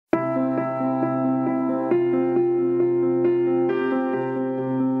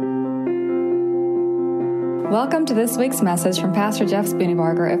Welcome to this week's message from Pastor Jeff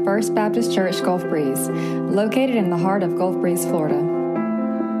Spooneybarger at First Baptist Church, Gulf Breeze, located in the heart of Gulf Breeze, Florida.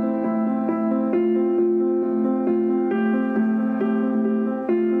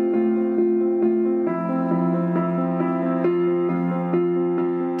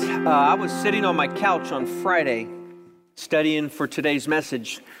 I was sitting on my couch on Friday studying for today's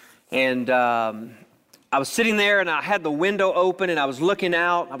message, and I was sitting there and I had the window open and I was looking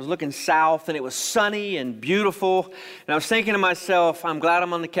out, I was looking south, and it was sunny and beautiful, and I was thinking to myself, I'm glad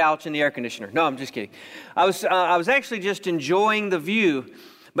I'm on the couch in the air conditioner. No, I'm just kidding. I was actually just enjoying the view,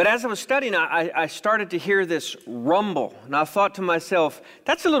 but as I was studying, I started to hear this rumble, and I thought to myself,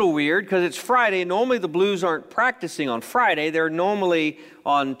 that's a little weird because it's Friday. Normally the Blues aren't practicing on Friday. They're normally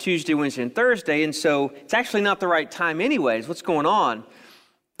on Tuesday, Wednesday, and Thursday, and so it's actually not the right time anyways. What's going on?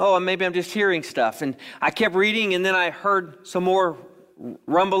 Oh, maybe I'm just hearing stuff. And I kept reading, and then I heard some more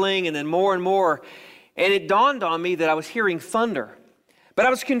rumbling, and then more and more. And it dawned on me that I was hearing thunder. But I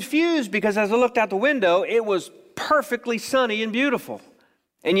was confused because as I looked out the window, it was perfectly sunny and beautiful.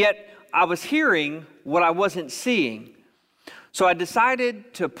 And yet, I was hearing what I wasn't seeing. So I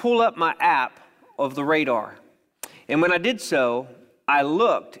decided to pull up my app of the radar. And when I did so, I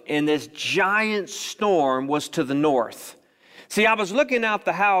looked, and this giant storm was to the north. See, I was looking out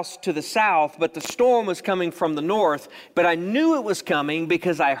the house to the south, but the storm was coming from the north, but I knew it was coming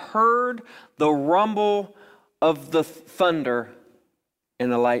because I heard the rumble of the thunder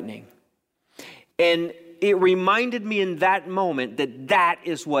and the lightning. And it reminded me in that moment that that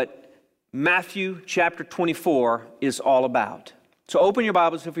is what Matthew chapter 24 is all about. So open your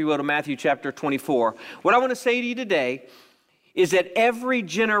Bibles, if you will, to Matthew chapter 24. What I want to say to you today is that every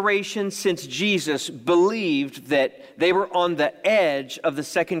generation since Jesus believed that they were on the edge of the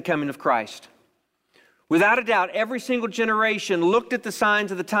second coming of Christ. Without a doubt, every single generation looked at the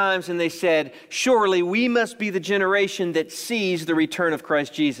signs of the times and they said, surely we must be the generation that sees the return of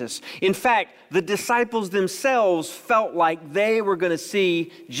Christ Jesus. In fact, the disciples themselves felt like they were going to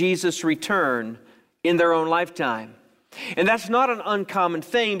see Jesus return in their own lifetime. And that's not an uncommon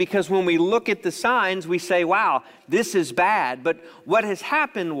thing because when we look at the signs, we say, wow, this is bad. But what has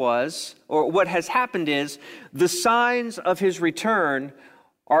happened is the signs of his return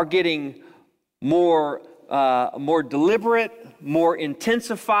are getting more deliberate, more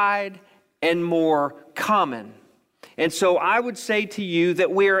intensified, and more common. And so I would say to you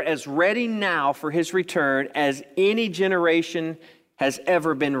that we're as ready now for his return as any generation has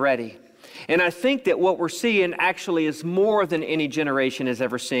ever been ready. And I think that what we're seeing actually is more than any generation has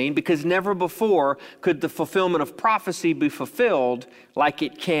ever seen, because never before could the fulfillment of prophecy be fulfilled like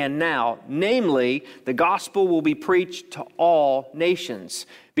it can now. Namely, the gospel will be preached to all nations.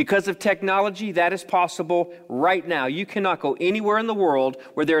 Because of technology, that is possible right now. You cannot go anywhere in the world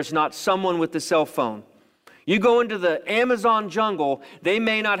where there is not someone with a cell phone. You go into the Amazon jungle, they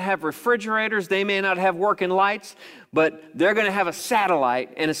may not have refrigerators, they may not have working lights, but they're going to have a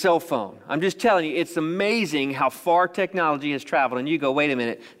satellite and a cell phone. I'm just telling you, it's amazing how far technology has traveled. And you go, wait a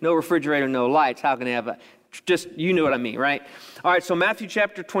minute, no refrigerator, no lights, how can they have a... Just, you know what I mean, right? All right, so Matthew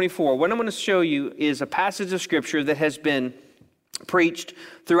chapter 24. What I'm going to show you is a passage of Scripture that has been preached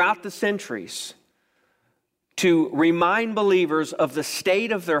throughout the centuries to remind believers of the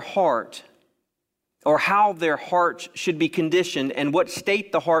state of their heart, or how their hearts should be conditioned and what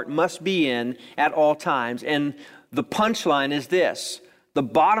state the heart must be in at all times. And the punchline is this. The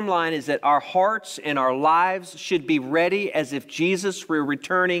bottom line is that our hearts and our lives should be ready as if Jesus were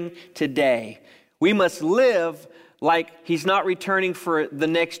returning today. We must live like he's not returning for the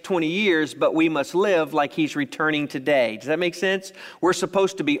next 20 years, but we must live like he's returning today. Does that make sense? We're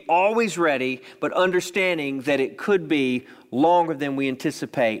supposed to be always ready, but understanding that it could be longer than we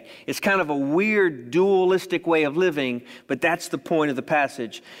anticipate. It's kind of a weird dualistic way of living, but that's the point of the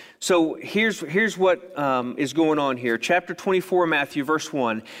passage. So here's what is going on here. Chapter 24, Matthew, verse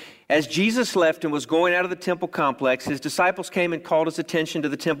 1. As Jesus left and was going out of the temple complex, his disciples came and called his attention to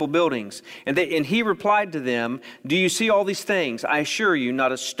the temple buildings. And he replied to them, "Do you see all these things? I assure you,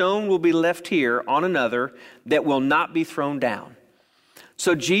 not a stone will be left here on another that will not be thrown down."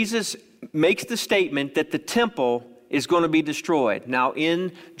 So Jesus makes the statement that the temple is going to be destroyed. Now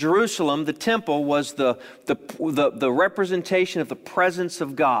in Jerusalem, the temple was the representation of the presence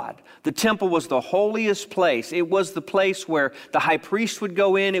of God. The temple was the holiest place. It was the place where the high priest would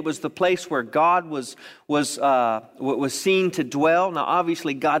go in. It was the place where God was seen to dwell. Now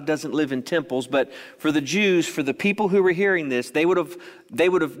obviously God doesn't live in temples, but for the Jews, for the people who were hearing this, they would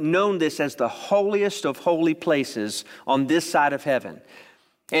have known this as the holiest of holy places on this side of heaven.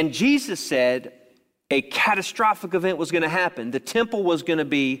 And Jesus said, a catastrophic event was going to happen. The temple was going to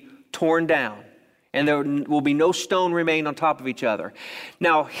be torn down. and there will be no stone remain on top of each other.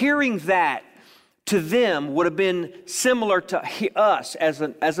 Now, hearing that to them would have been similar to us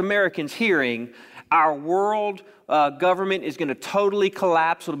as Americans hearing our world government is going to totally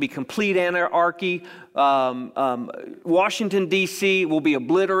collapse. It'll be complete anarchy. Washington, D.C. will be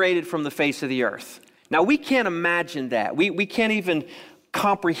obliterated from the face of the earth. Now, we can't imagine that. We can't even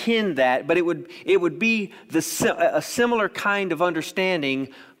comprehend that, but it would be a similar kind of understanding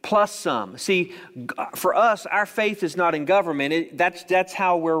plus some. See, for us, our faith is not in government. That's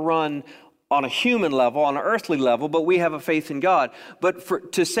how we're run on a human level, on an earthly level, but we have a faith in God.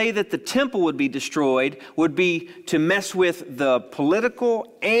 But to say that the temple would be destroyed would be to mess with the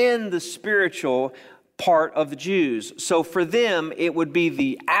political and the spiritual part of the Jews. So for them, it would be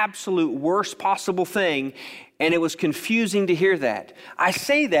the absolute worst possible thing, and it was confusing to hear that. I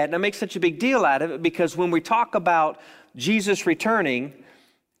say that, and I make such a big deal out of it, because when we talk about Jesus returning,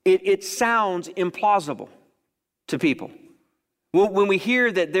 it sounds implausible to people. Well, when we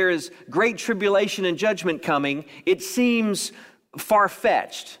hear that there is great tribulation and judgment coming, it seems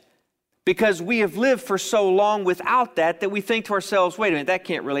far-fetched because we have lived for so long without that we think to ourselves, wait a minute, that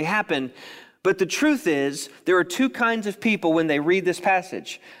can't really happen. But the truth is, there are two kinds of people when they read this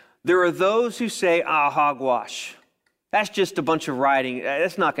passage. There are those who say, hogwash. That's just a bunch of writing.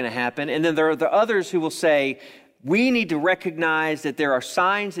 That's not going to happen. And then there are the others who will say, we need to recognize that there are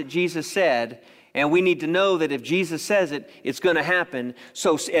signs that Jesus said, and we need to know that if Jesus says it, it's going to happen.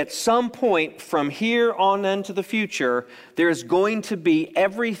 So at some point from here on into the future, there's going to be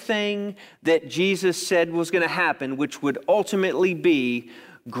everything that Jesus said was going to happen, which would ultimately be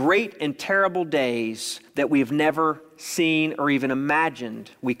great and terrible days that we've never seen or even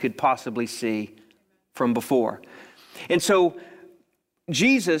imagined we could possibly see from before. And so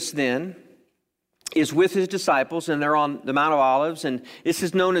Jesus then is with his disciples, and they're on the Mount of Olives, and this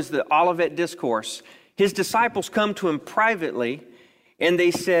is known as the Olivet Discourse. His disciples come to him privately, and they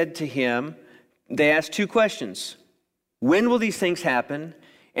said to him, they asked two questions. When will these things happen,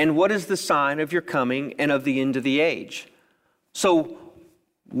 and what is the sign of your coming and of the end of the age? So,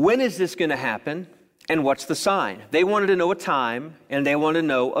 when is this going to happen, and what's the sign? They wanted to know a time, and they wanted to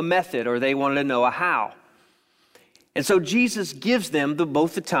know a method, or they wanted to know a how. And so Jesus gives them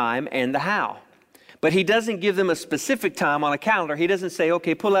both the time and the how. But he doesn't give them a specific time on a calendar. He doesn't say,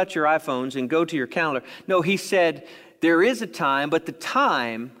 okay, pull out your iPhones and go to your calendar. No, he said, there is a time, but the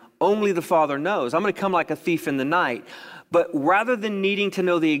time only the Father knows. I'm going to come like a thief in the night. But rather than needing to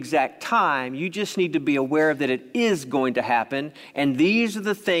know the exact time, you just need to be aware that it is going to happen. And these are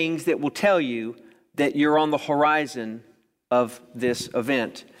the things that will tell you that you're on the horizon of this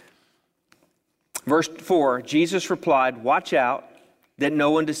event. Verse 4, Jesus replied, watch out that no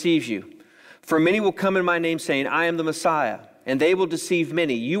one deceives you. For many will come in my name saying, I am the Messiah, and they will deceive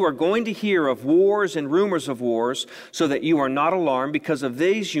many. You are going to hear of wars and rumors of wars, so that you are not alarmed because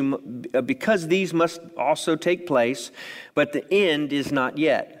these must also take place, but the end is not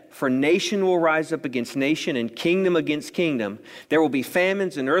yet. For nation will rise up against nation and kingdom against kingdom. There will be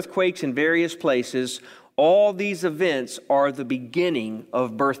famines and earthquakes in various places. All these events are the beginning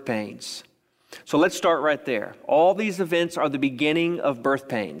of birth pains. So let's start right there. All these events are the beginning of birth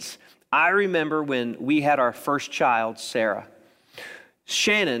pains. I remember when we had our first child, Sarah.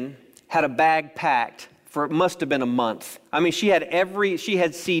 Shannon had a bag packed for, it must have been a month. I mean, she had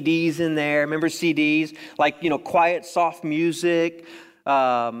CDs in there. Remember CDs? Like, quiet, soft music.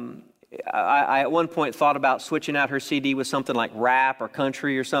 I at one point thought about switching out her CD with something like rap or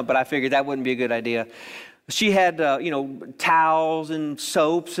country or something, but I figured that wouldn't be a good idea. She had, towels and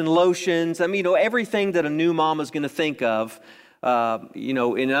soaps and lotions. I mean, everything that a new mom is going to think of.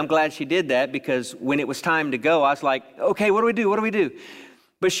 And I'm glad she did that, because when it was time to go, I was like, okay, what do we do? What do we do?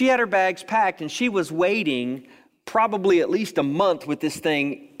 But she had her bags packed, and she was waiting probably at least a month with this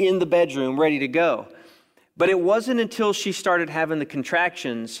thing in the bedroom ready to go. But it wasn't until she started having the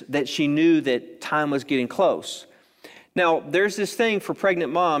contractions that she knew that time was getting close. Now, there's this thing for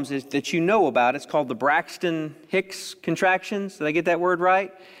pregnant moms that you know about. It's called the Braxton Hicks contractions. Did I get that word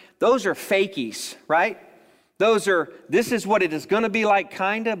right? Those are fakies, right? This is what it is going to be like,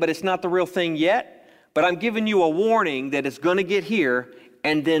 kinda, but it's not the real thing yet. But I'm giving you a warning that it's going to get here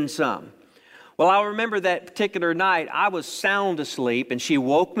and then some. Well, I remember that particular night, I was sound asleep, and she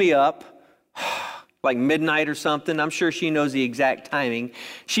woke me up, like midnight or something. I'm sure she knows the exact timing.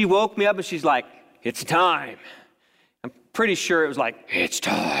 She woke me up, and she's like, it's time. I'm pretty sure it was like, it's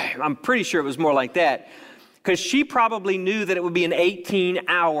time. I'm pretty sure it was more like that, because she probably knew that it would be an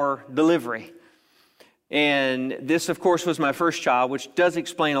 18-hour delivery. And this, of course, was my first child, which does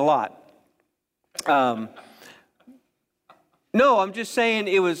explain a lot. No, I'm just saying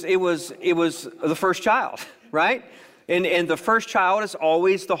it was the first child, right? And the first child is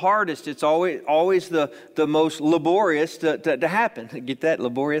always the hardest. It's always the most laborious to happen. Get that?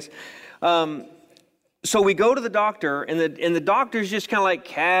 Laborious. So we go to the doctor, and the doctor's just kind of like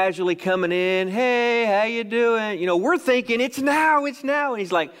casually coming in. Hey, how you doing? You know, we're thinking it's now. And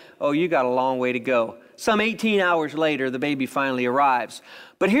he's like, oh, you got a long way to go. Some 18 hours later, the baby finally arrives.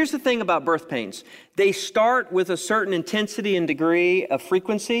 But here's the thing about birth pains. They start with a certain intensity and degree of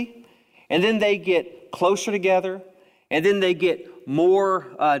frequency, and then they get closer together, and then they get more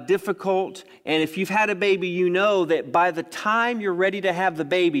difficult. And if you've had a baby, you know that by the time you're ready to have the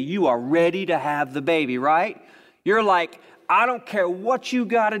baby, you are ready to have the baby, right? You're like, I don't care what you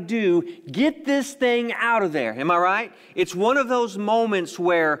got to do, get this thing out of there. Am I right? It's one of those moments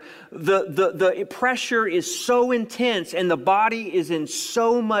where the pressure is so intense and the body is in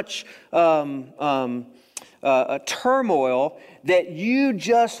so much turmoil that you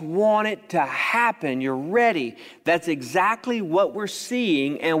just want it to happen. You're ready. That's exactly what we're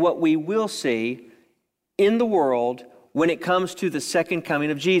seeing and what we will see in the world when it comes to the second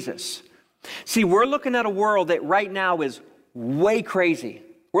coming of Jesus. See, we're looking at a world that right now is way crazy.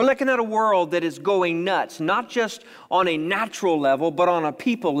 We're looking at a world that is going nuts, not just on a natural level, but on a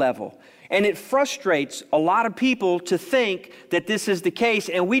people level. And it frustrates a lot of people to think that this is the case,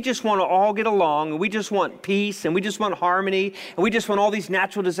 and we just want to all get along, and we just want peace, and we just want harmony, and we just want all these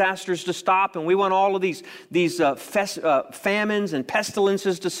natural disasters to stop, and we want all of these famines and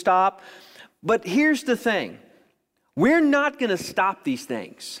pestilences to stop. But here's the thing. We're not going to stop these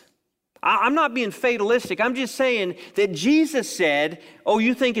things. I'm not being fatalistic. I'm just saying that Jesus said, oh,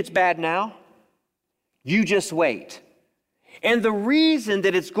 you think it's bad now? You just wait. And the reason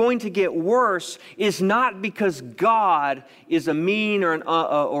that it's going to get worse is not because God is a mean or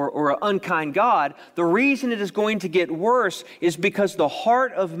an unkind God. The reason it is going to get worse is because the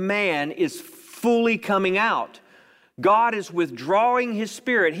heart of man is fully coming out. God is withdrawing His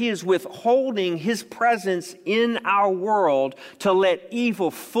Spirit. He is withholding His presence in our world to let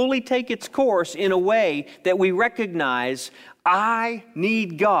evil fully take its course in a way that we recognize, I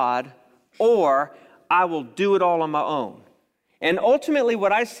need God, or I will do it all on my own. And ultimately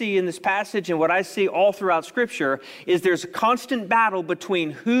what I see in this passage and what I see all throughout Scripture is there's a constant battle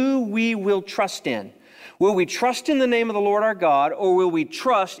between who we will trust in. Will we trust in the name of the Lord our God, or will we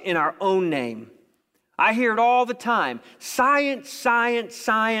trust in our own name? I hear it all the time. Science, science,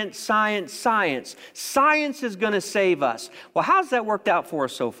 science, science, science. Science is going to save us. Well, how's that worked out for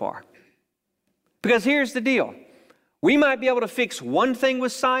us so far? Because here's the deal. We might be able to fix one thing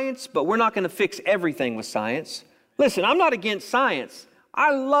with science, but we're not going to fix everything with science. Listen, I'm not against science.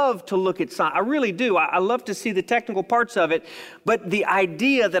 I love to look at science. I really do. I love to see the technical parts of it. But the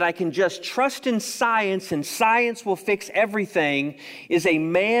idea that I can just trust in science and science will fix everything is a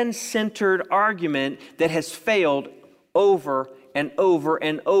man-centered argument that has failed over and over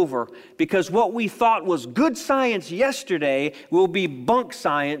and over. Because what we thought was good science yesterday will be bunk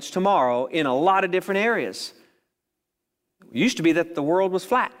science tomorrow in a lot of different areas. It used to be that the world was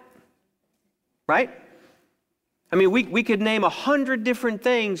flat, right? I mean, we could name 100 different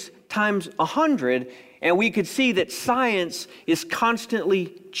things times 100, and we could see that science is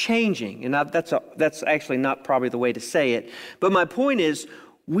constantly changing. And that's actually not probably the way to say it. But my point is,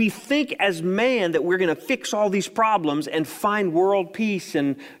 we think as man that we're going to fix all these problems and find world peace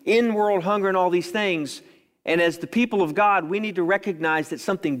and end world hunger and all these things. And as the people of God, we need to recognize that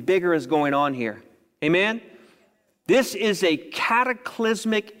something bigger is going on here. Amen? This is a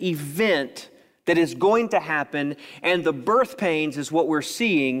cataclysmic event that is going to happen, and the birth pains is what we're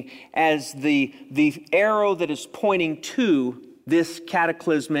seeing as the arrow that is pointing to this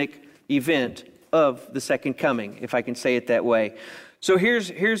cataclysmic event of the second coming, if I can say it that way. So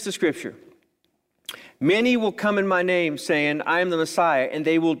here's the scripture. Many will come in my name saying, I am the Messiah, and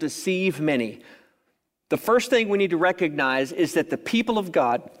they will deceive many. The first thing we need to recognize is that the people of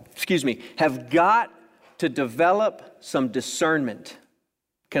God, have got to develop some discernment.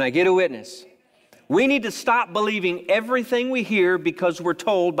 Can I get a witness? We need to stop believing everything we hear because we're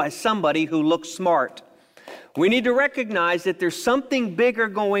told by somebody who looks smart. We need to recognize that there's something bigger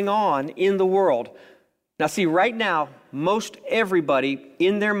going on in the world. Now see, right now, most everybody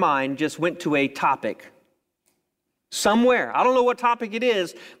in their mind just went to a topic. Somewhere. I don't know what topic it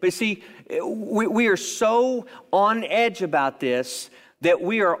is, but see, we are so on edge about this that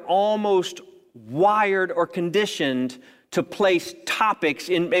we are almost wired or conditioned to place topics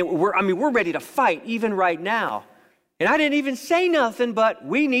in. We're ready to fight even right now. And I didn't even say nothing, but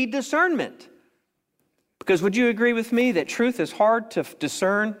we need discernment. Because would you agree with me that truth is hard to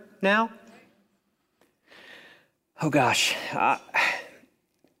discern now? Oh gosh, I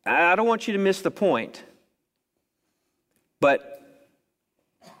don't want you to miss the point, but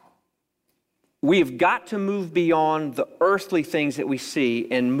we've got to move beyond the earthly things that we see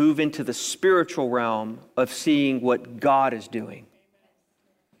and move into the spiritual realm of seeing what God is doing.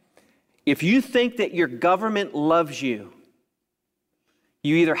 If you think that your government loves you,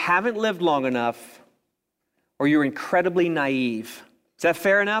 you either haven't lived long enough or you're incredibly naive. Is that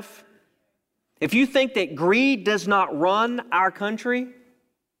fair enough? If you think that greed does not run our country,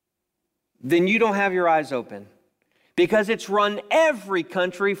 then you don't have your eyes open. Because it's run every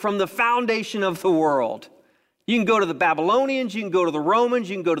country from the foundation of the world. You can go to the Babylonians, you can go to the Romans,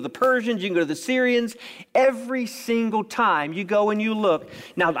 you can go to the Persians, you can go to the Syrians. Every single time you go and you look.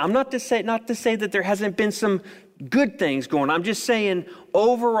 Now, I'm not to say that there hasn't been some good things going on. I'm just saying,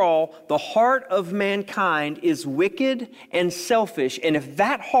 overall, the heart of mankind is wicked and selfish. And if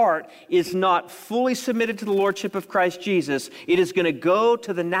that heart is not fully submitted to the lordship of Christ Jesus, it is going to go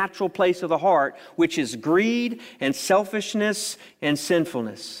to the natural place of the heart, which is greed and selfishness and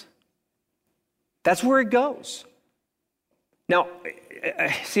sinfulness. That's where it goes. Now,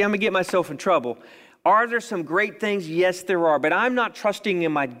 see, I'm going to get myself in trouble. Are there some great things? Yes, there are. But I'm not trusting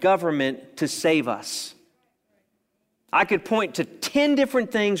in my government to save us. I could point to 10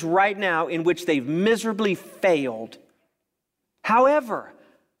 different things right now in which they've miserably failed. However,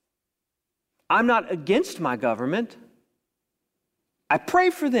 I'm not against my government. I pray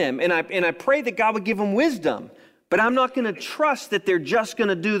for them, and I pray that God would give them wisdom. But I'm not going to trust that they're just going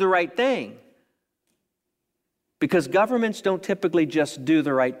to do the right thing. Because governments don't typically just do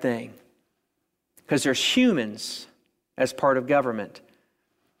the right thing. Because there's humans as part of government.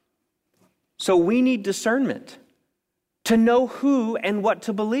 So we need discernment to know who and what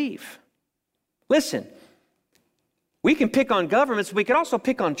to believe. Listen, we can pick on governments, but we can also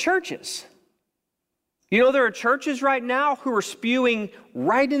pick on churches. You know, there are churches right now who are spewing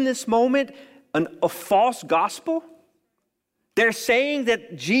right in this moment a false gospel. They're saying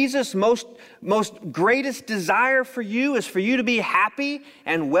that Jesus' most greatest desire for you is for you to be happy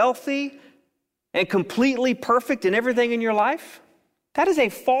and wealthy and completely perfect in everything in your life. That is a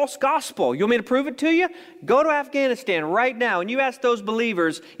false gospel. You want me to prove it to you? Go to Afghanistan right now and you ask those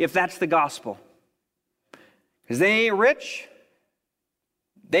believers if that's the gospel. Because they ain't rich.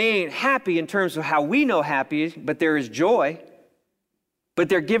 They ain't happy in terms of how we know happy is, but there is joy. But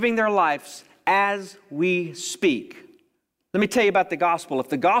they're giving their lives as we speak. Let me tell you about the gospel. If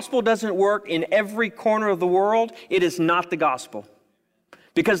the gospel doesn't work in every corner of the world, it is not the gospel.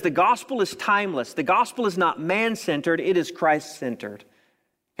 Because the gospel is timeless. The gospel is not man-centered, it is Christ-centered.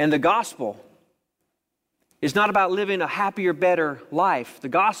 And the gospel is not about living a happier, better life. The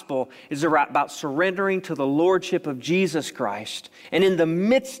gospel is about surrendering to the lordship of Jesus Christ. And in the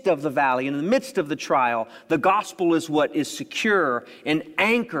midst of the valley, in the midst of the trial, the gospel is what is secure and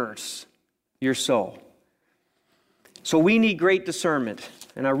anchors your soul. So we need great discernment.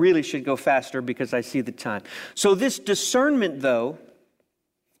 And I really should go faster because I see the time. So this discernment, though,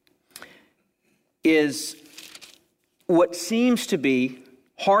 is what seems to be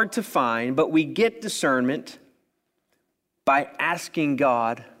hard to find, but we get discernment by asking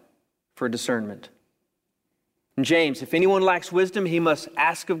God for discernment. In James, if anyone lacks wisdom, he must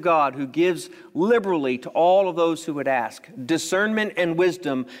ask of God, who gives liberally to all of those who would ask. Discernment and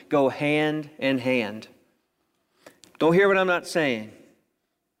wisdom go hand in hand. Don't hear what I'm not saying,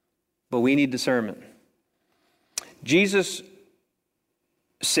 but we need discernment. Jesus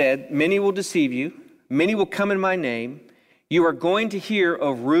said, many will deceive you, many will come in my name. You are going to hear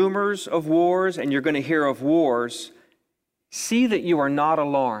of rumors of wars, and you're going to hear of wars. See that you are not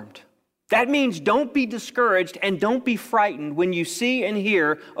alarmed. That means don't be discouraged and don't be frightened when you see and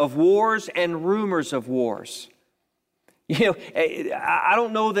hear of wars and rumors of wars. You know, I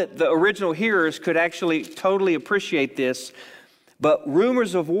don't know that the original hearers could actually totally appreciate this, but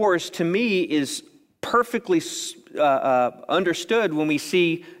rumors of wars to me is perfectly understood when we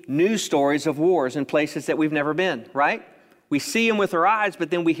see news stories of wars in places that we've never been, right? We see them with our eyes, but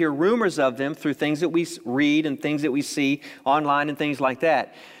then we hear rumors of them through things that we read and things that we see online and things like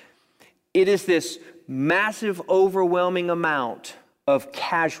that. It is this massive, overwhelming amount of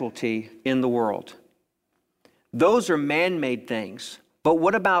casualty in the world. Those are man-made things. But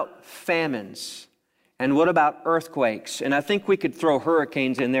what about famines? And what about earthquakes? And I think we could throw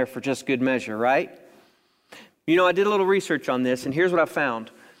hurricanes in there for just good measure, right? You know, I did a little research on this, and here's what I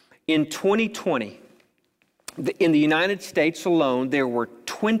found. In 2020, in the United States alone, there were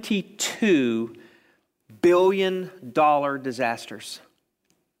 $22 billion disasters.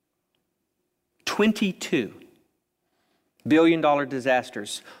 $22 billion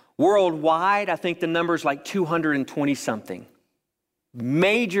disasters. Worldwide, I think the number's like 220 something.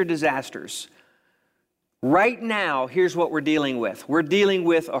 Major disasters. Right now, here's what we're dealing with. We're dealing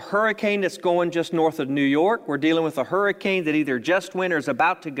with a hurricane that's going just north of New York. We're dealing with a hurricane that either just went or is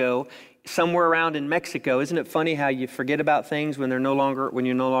about to go somewhere around in Mexico. Isn't it funny how you forget about things when you're no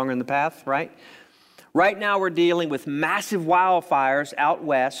longer in the path, right? Right now, we're dealing with massive wildfires out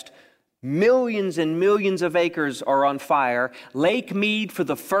west. Millions and millions of acres are on fire. Lake Mead, for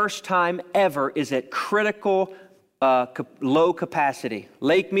the first time ever, is at critical low capacity.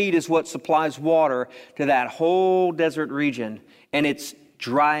 Lake Mead is what supplies water to that whole desert region, and it's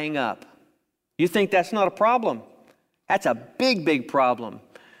drying up. You think that's not a problem? That's a big, big problem.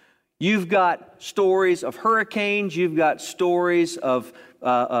 You've got stories of hurricanes. You've got stories of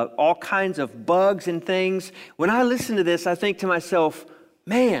all kinds of bugs and things. When I listen to this, I think to myself,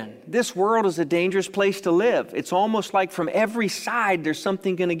 man, this world is a dangerous place to live. It's almost like from every side there's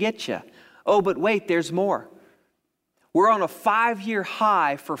something going to get you. Oh, but wait, there's more. We're on a 5-year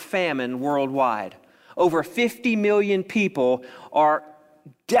high for famine worldwide. Over 50 million people are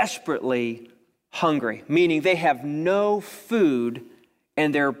desperately hungry, meaning they have no food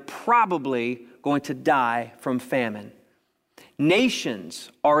and they're probably going to die from famine.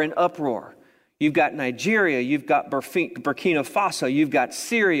 Nations are in uproar. You've got Nigeria, you've got Burkina Faso, you've got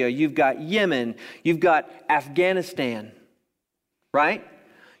Syria, you've got Yemen, you've got Afghanistan, right?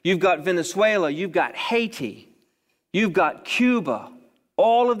 You've got Venezuela, you've got Haiti. You've got Cuba,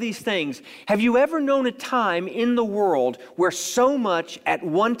 all of these things. Have you ever known a time in the world where so much at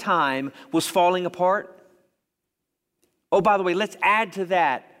one time was falling apart? Oh, by the way, let's add to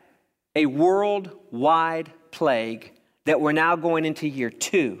that a worldwide plague that we're now going into year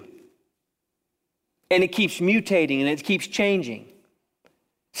 2. And it keeps mutating and it keeps changing.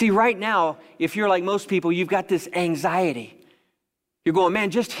 See, right now, if you're like most people, you've got this anxiety. You're going, man,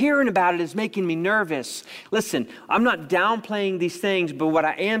 just hearing about it is making me nervous. Listen, I'm not downplaying these things, but what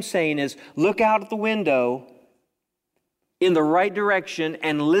I am saying is look out at the window in the right direction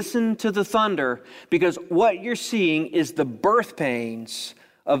and listen to the thunder, because what you're seeing is the birth pains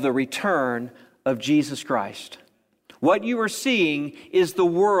of the return of Jesus Christ. What you are seeing is the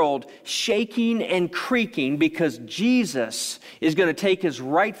world shaking and creaking because Jesus is going to take his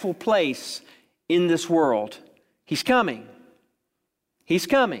rightful place in this world. He's coming. He's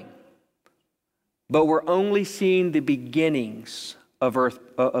coming. But we're only seeing the beginnings of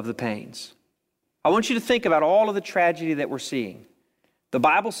the pains. I want you to think about all of the tragedy that we're seeing. The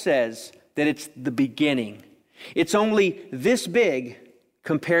Bible says that it's the beginning. It's only this big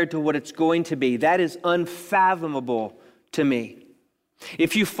compared to what it's going to be. That is unfathomable to me.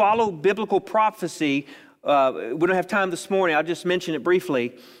 If you follow biblical prophecy, we don't have time this morning, I'll just mention it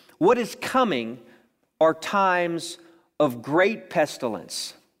briefly. What is coming are times of great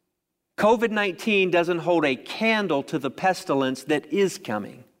pestilence. COVID-19 doesn't hold a candle to the pestilence that is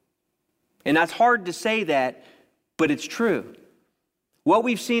coming. And that's hard to say that, but it's true. What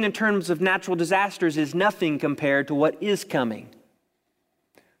we've seen in terms of natural disasters is nothing compared to what is coming.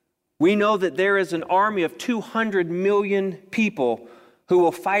 We know that there is an army of 200 million people who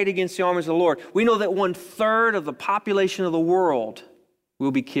will fight against the armies of the Lord. We know that 1/3 of the population of the world will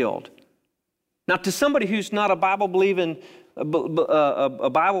be killed. Now, to somebody who's not a Bible-believing, a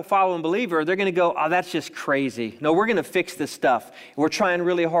Bible-following believer, they're going to go, oh, that's just crazy. No, we're going to fix this stuff. We're trying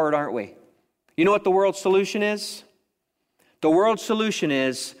really hard, aren't we? You know what the world's solution is? The world's solution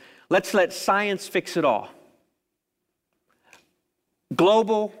is, let's let science fix it all.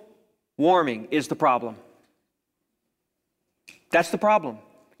 Global warming is the problem. That's the problem.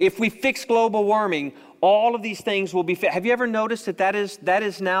 If we fix global warming, all of these things will be fixed. Have you ever noticed that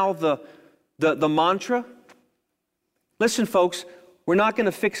is now the mantra? Listen, folks, we're not going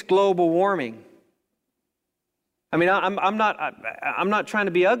to fix global warming. I mean, I'm not trying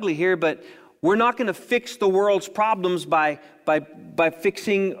to be ugly here, but we're not going to fix the world's problems by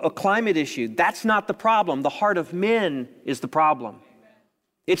fixing a climate issue. That's not the problem. The heart of men is the problem.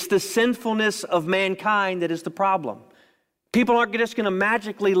 It's the sinfulness of mankind that is the problem. People aren't just going to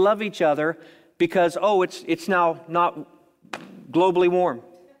magically love each other because, it's now not globally warm.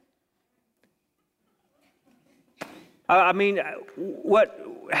 I mean,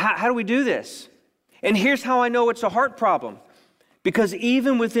 how do we do this? And here's how I know it's a heart problem. Because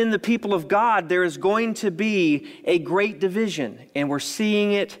even within the people of God, there is going to be a great division, and we're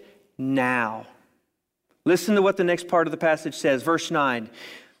seeing it now. Listen to what the next part of the passage says, verse 9.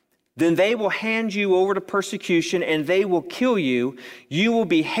 Then they will hand you over to persecution, and they will kill you. You will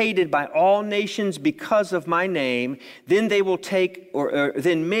be hated by all nations because of my name. Then they will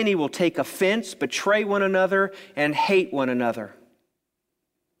then many will take offense, betray one another, and hate one another.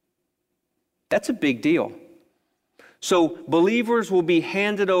 That's a big deal. So believers will be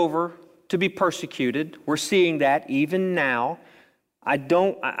handed over to be persecuted. We're seeing that even now.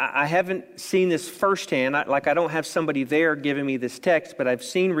 I haven't seen this firsthand. I don't have somebody there giving me this text, but I've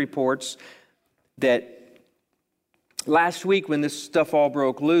seen reports that last week when this stuff all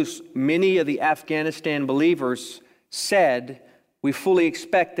broke loose, many of the Afghanistan believers said, we fully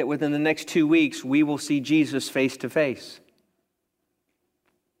expect that within the next 2 weeks we will see Jesus face to face.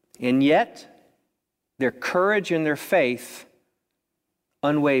 And yet, their courage and their faith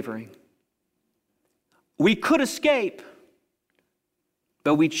unwavering. We could escape,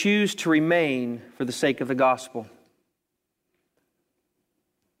 but we choose to remain for the sake of the gospel.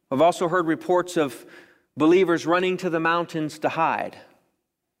 I've also heard reports of believers running to the mountains to hide.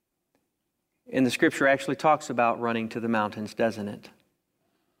 And the scripture actually talks about running to the mountains, doesn't it?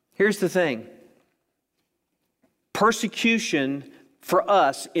 Here's the thing. Persecution for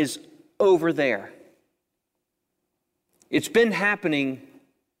us is over there. It's been happening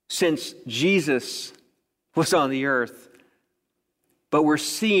since Jesus was on the earth. But we're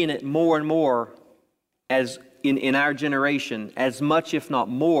seeing it more and more as in our generation, as much if not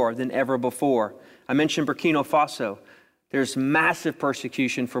more than ever before. I mentioned Burkina Faso. There's massive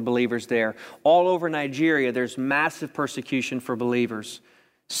persecution for believers there. All over Nigeria, there's massive persecution for believers.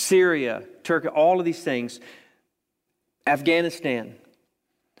 Syria, Turkey, all of these things. Afghanistan.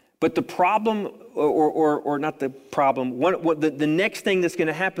 But the problem, or not the problem, the next thing that's going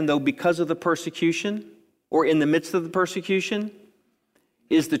to happen, though, because of the persecution, or in the midst of the persecution,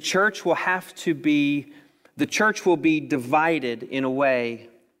 is the church will be divided in a way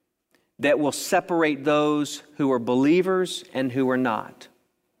that will separate those who are believers and who are not,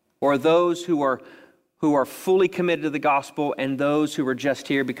 or those who are fully committed to the gospel and those who are just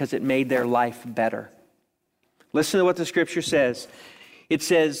here because it made their life better. Listen to what the scripture says. It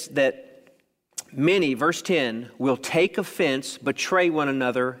says that many, verse 10, will take offense, betray one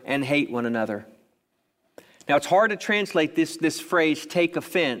another, and hate one another. Now, it's hard to translate this phrase, take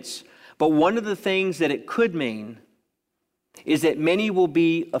offense, but one of the things that it could mean is that many will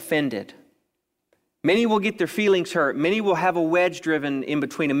be offended. Many will get their feelings hurt. Many will have a wedge driven in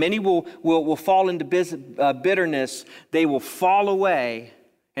between them. Many will fall into bitterness. They will fall away,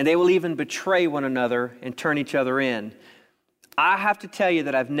 and they will even betray one another and turn each other in. I have to tell you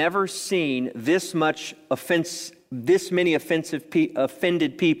that I've never seen this many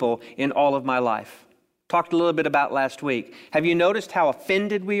offended people in all of my life. Talked a little bit about last week. Have you noticed how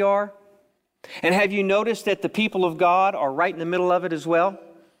offended we are? And have you noticed that the people of God are right in the middle of it as well?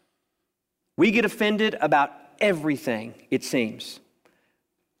 We get offended about everything, it seems.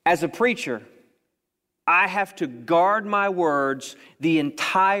 As a preacher, I have to guard my words the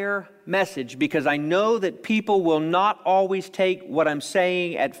entire message because I know that people will not always take what I'm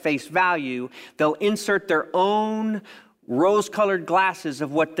saying at face value. They'll insert their own rose-colored glasses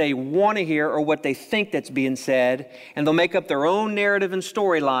of what they want to hear or what they think that's being said, and they'll make up their own narrative and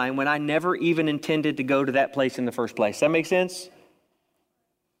storyline when I never even intended to go to that place in the first place. That make sense?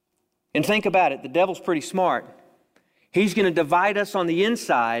 And think about it. The devil's pretty smart. He's going to divide us on the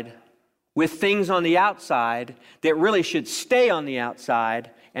inside with things on the outside that really should stay on the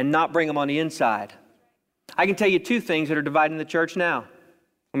outside and not bring them on the inside. I can tell you two things that are dividing the church now.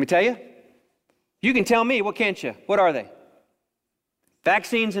 Let me tell you. You can tell me, what can't you? What are they?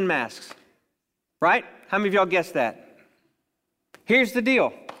 Vaccines and masks. Right? How many of y'all guessed that? Here's the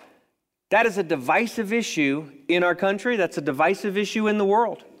deal. That is a divisive issue in our country. That's a divisive issue in the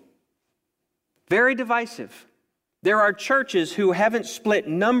world. Very divisive. There are churches who haven't split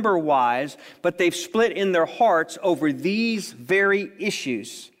number-wise, but they've split in their hearts over these very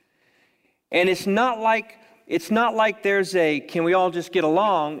issues. And it's not like there's a, can we all just get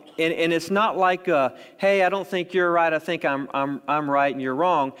along? And it's not like a, hey, I don't think you're right, I think I'm right and you're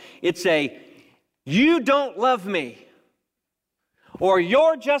wrong. It's a, you don't love me, or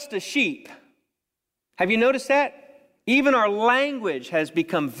you're just a sheep. Have you noticed that? Even our language has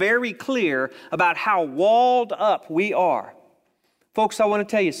become very clear about how walled up we are. Folks, I want to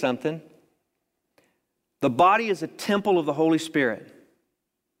tell you something. The body is a temple of the Holy Spirit.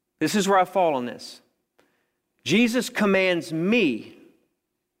 This is where I fall on this. Jesus commands me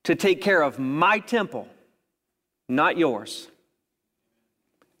to take care of my temple, not yours.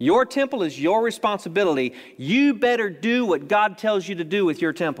 Your temple is your responsibility. You better do what God tells you to do with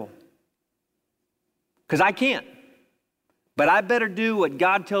your temple. Because I can't. But I better do what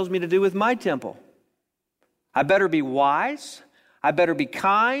God tells me to do with my temple. I better be wise. I better be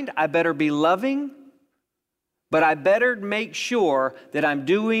kind. I better be loving. But I better make sure that I'm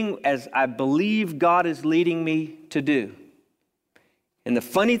doing as I believe God is leading me to do. And the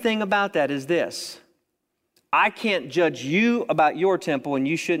funny thing about that is this: I can't judge you about your temple, and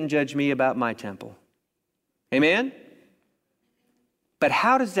you shouldn't judge me about my temple. Amen? But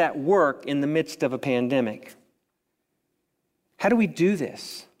how does that work in the midst of a pandemic? How do we do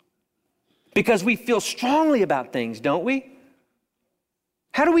this? Because we feel strongly about things, don't we?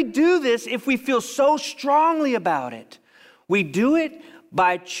 How do we do this if we feel so strongly about it? We do it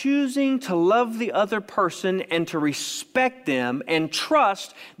by choosing to love the other person and to respect them and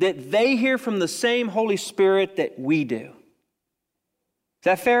trust that they hear from the same Holy Spirit that we do. Is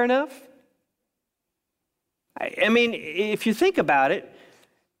that fair enough? I mean, if you think about it,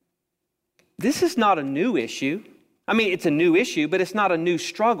 this is not a new issue. I mean, it's a new issue, but it's not a new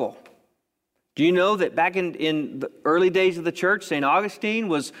struggle. Do you know that back in the early days of the church, St. Augustine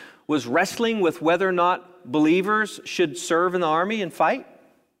was wrestling with whether or not believers should serve in the army and fight?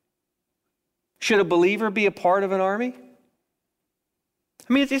 Should a believer be a part of an army?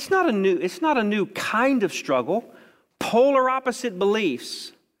 I mean, it's not a new kind of struggle. Polar opposite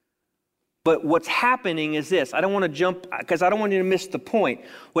beliefs. But what's happening is this. I don't want to jump, because I don't want you to miss the point.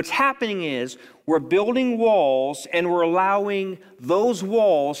 What's happening is we're building walls, and we're allowing those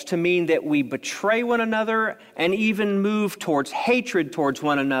walls to mean that we betray one another and even move towards hatred towards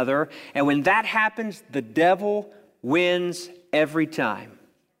one another. And when that happens, the devil wins every time.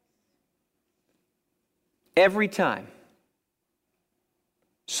 Every time.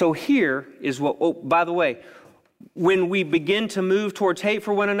 So here is what, oh, by the way, when we begin to move towards hate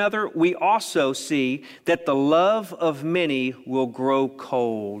for one another, we also see that the love of many will grow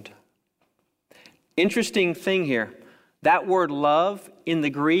cold. Interesting thing here. That word love in the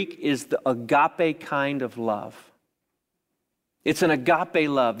Greek is the agape kind of love. It's an agape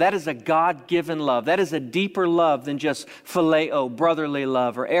love. That is a God-given love. That is a deeper love than just phileo, brotherly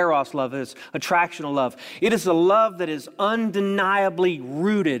love, or eros love, is attractional love. It is a love that is undeniably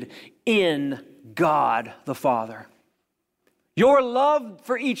rooted in God the Father. Your love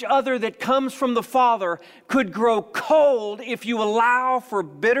for each other that comes from the Father could grow cold if you allow for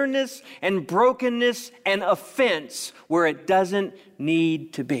bitterness and brokenness and offense where it doesn't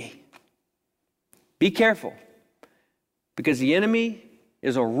need to be. Be careful, because the enemy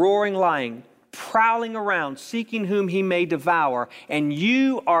is a roaring lion, prowling around, seeking whom he may devour, and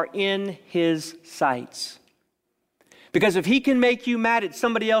you are in his sights. Because if he can make you mad at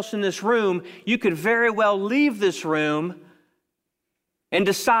somebody else in this room, you could very well leave this room and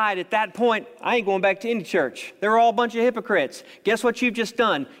decide at that point, I ain't going back to any church. They're all a bunch of hypocrites. Guess what you've just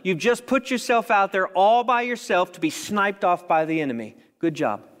done? You've just put yourself out there all by yourself to be sniped off by the enemy. Good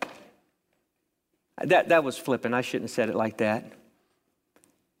job. That was flippant. I shouldn't have said it like that.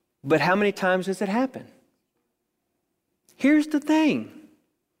 But how many times does it happen? Here's the thing.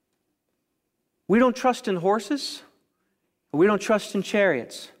 We don't trust in horses. We don't trust in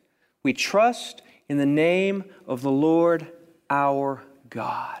chariots. We trust in the name of the Lord our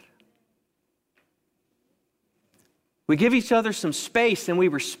God. We give each other some space, and we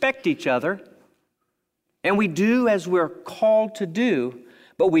respect each other, and we do as we're called to do,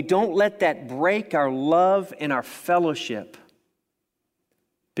 but we don't let that break our love and our fellowship.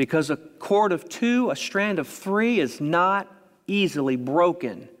 Because a cord of two, a strand of three is not easily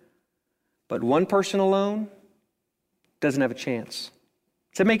broken. But one person alone doesn't have a chance.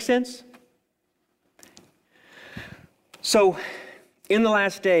 Does that make sense? So, in the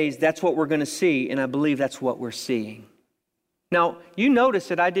last days, that's what we're going to see, and I believe that's what we're seeing. Now, you notice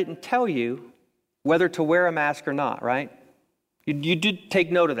that I didn't tell you whether to wear a mask or not, right? You did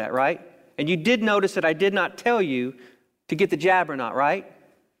take note of that, right? And you did notice that I did not tell you to get the jab or not, right?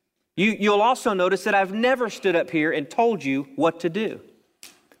 You'll also notice that I've never stood up here and told you what to do.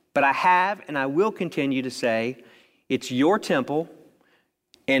 But I have, and I will continue to say, it's your temple,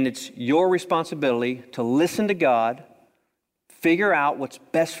 and it's your responsibility to listen to God, figure out what's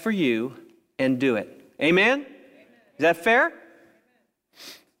best for you, and do it. Amen? Is that fair?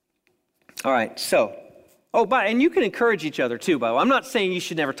 All right, so, and you can encourage each other too, by the way. I'm not saying you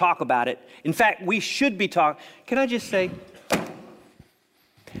should never talk about it. In fact, we should be talking. Can I just say,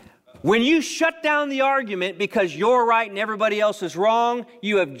 when you shut down the argument because you're right and everybody else is wrong,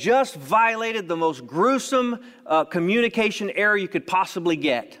 you have just violated the most gruesome communication error you could possibly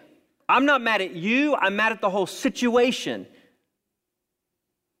get. I'm not mad at you. I'm mad at the whole situation.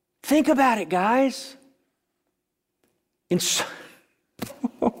 Think about it, guys. You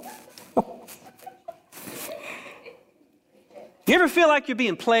ever feel like you're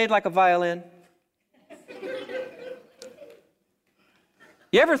being played like a violin?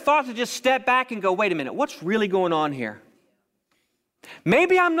 You ever thought to just step back and go, wait a minute, what's really going on here?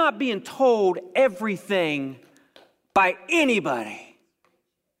 Maybe I'm not being told everything by anybody.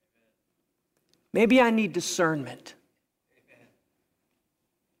 Maybe I need discernment.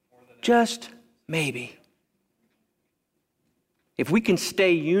 Just maybe. If we can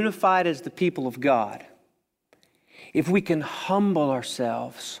stay unified as the people of God, if we can humble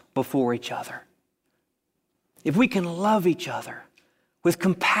ourselves before each other, if we can love each other with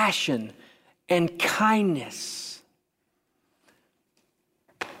compassion and kindness,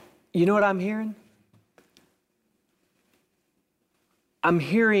 you know what I'm hearing? I'm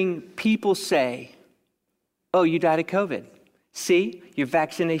hearing people say, oh, you died of COVID. See, your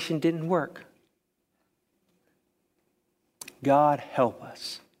vaccination didn't work. God help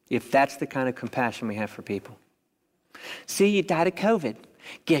us if that's the kind of compassion we have for people. See, you died of COVID.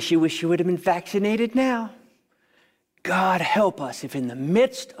 Guess you wish you would have been vaccinated now. God help us if in the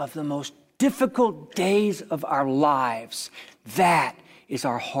midst of the most difficult days of our lives, that is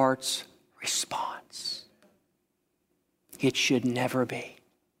our heart's response. It should never be.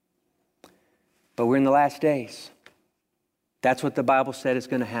 But we're in the last days. That's what the Bible said is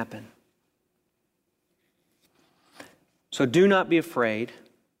going to happen. So do not be afraid,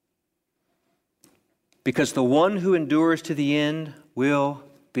 because the one who endures to the end will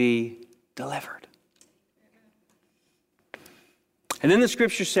be delivered. And then the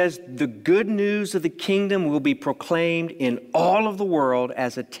scripture says the good news of the kingdom will be proclaimed in all of the world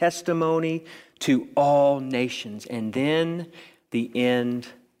as a testimony to all nations. And then the end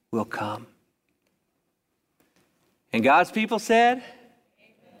will come. And God's people said,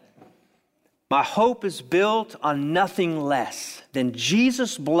 my hope is built on nothing less than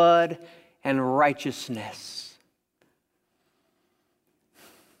Jesus' blood and righteousness.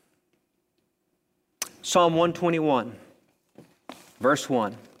 Psalm 121, verse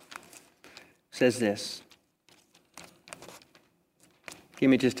 1 says this. Give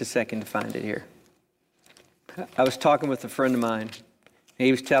me just a second to find it here. I was talking with a friend of mine, and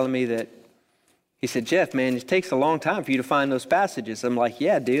he was telling me that he said, Jeff, man, it takes a long time for you to find those passages. I'm like,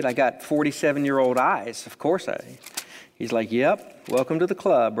 yeah, dude, I got 47-year-old eyes. Of course He's like, yep, welcome to the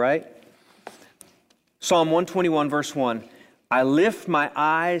club, right? Psalm 121, verse 1. I lift my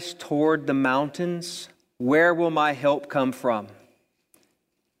eyes toward the mountains. Where will my help come from?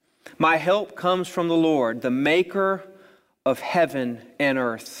 My help comes from the Lord, the maker of heaven and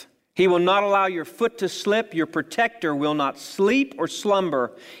earth. He will not allow your foot to slip. Your protector will not sleep or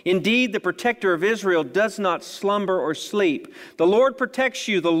slumber. Indeed, the protector of Israel does not slumber or sleep. The Lord protects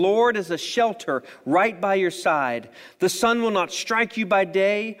you. The Lord is a shelter right by your side. The sun will not strike you by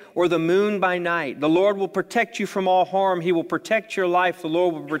day or the moon by night. The Lord will protect you from all harm. He will protect your life. The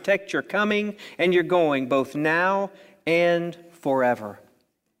Lord will protect your coming and your going, both now and forever.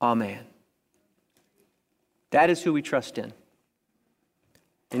 Amen. That is who we trust in.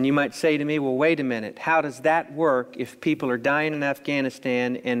 And you might say to me, well, wait a minute. How does that work if people are dying in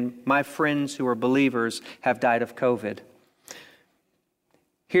Afghanistan and my friends who are believers have died of COVID?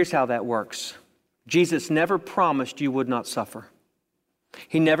 Here's how that works. Jesus never promised you would not suffer.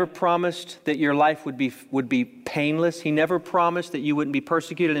 He never promised that your life would be painless. He never promised that you wouldn't be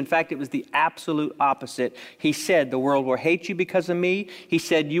persecuted. In fact, it was the absolute opposite. He said, the world will hate you because of me. He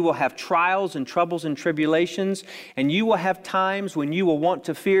said, you will have trials and troubles and tribulations, and you will have times when you will want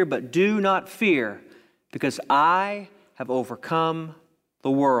to fear, but do not fear, because I have overcome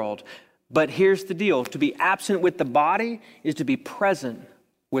the world. But here's the deal. To be absent with the body is to be present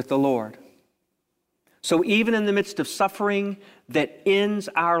with the Lord. So even in the midst of suffering that ends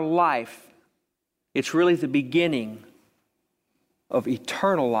our life, it's really the beginning of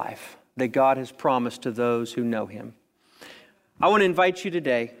eternal life that God has promised to those who know Him. I want to invite you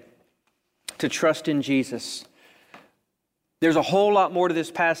today to trust in Jesus. There's a whole lot more to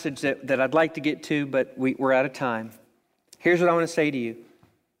this passage that I'd like to get to, but we're out of time. Here's what I want to say to you.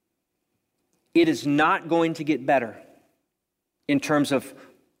 It is not going to get better in terms of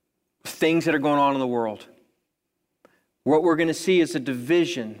things that are going on in the world. What we're going to see is a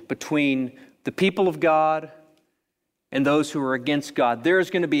division between the people of God and those who are against God. There is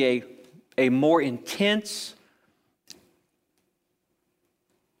going to be a more intense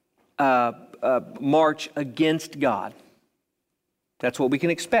march against God. That's what we can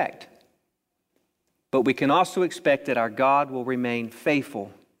expect. But we can also expect that our God will remain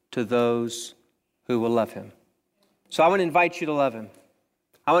faithful to those who will love Him. So I want to invite you to love Him.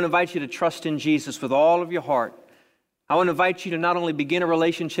 I want to invite you to trust in Jesus with all of your heart. I want to invite you to not only begin a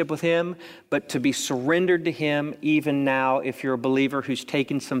relationship with Him, but to be surrendered to Him even now if you're a believer who's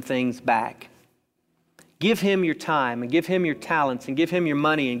taken some things back. Give Him your time and give Him your talents and give Him your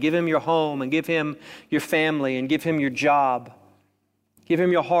money and give Him your home and give Him your family and give Him your job. Give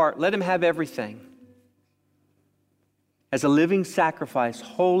Him your heart. Let Him have everything. as a living sacrifice,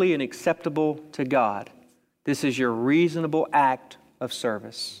 holy and acceptable to God. This is your reasonable act of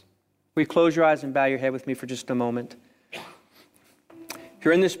service. Will you close your eyes and bow your head with me for just a moment? If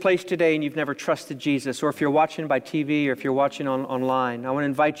you're in this place today and you've never trusted Jesus, or if you're watching by TV or if you're watching online, I want to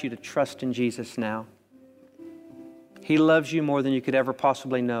invite you to trust in Jesus now. He loves you more than you could ever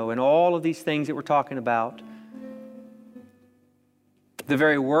possibly know. And all of these things that we're talking about, the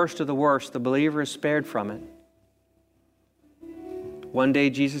very worst of the worst, the believer is spared from it. One day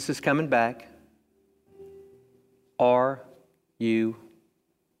Jesus is coming back. Are you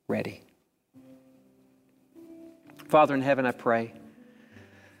ready? Father in heaven, I pray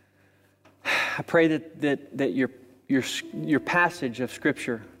that your passage of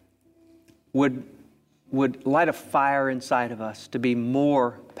Scripture would light a fire inside of us to be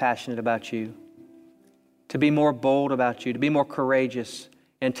more passionate about you, to be more bold about you, to be more courageous,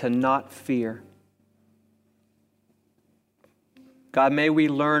 and to not fear. God, may we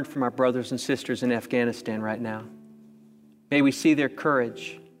learn from our brothers and sisters in Afghanistan right now. May we see their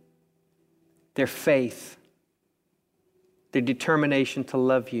courage, their faith, their determination to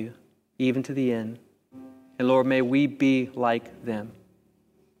love you, even to the end. And Lord, may we be like them.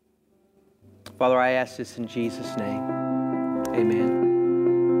 Father, I ask this in Jesus' name. Amen.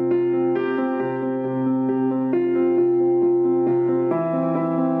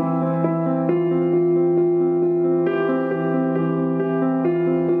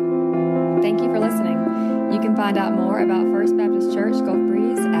 Thank you for listening. You can find out more about First Baptist Church Gulf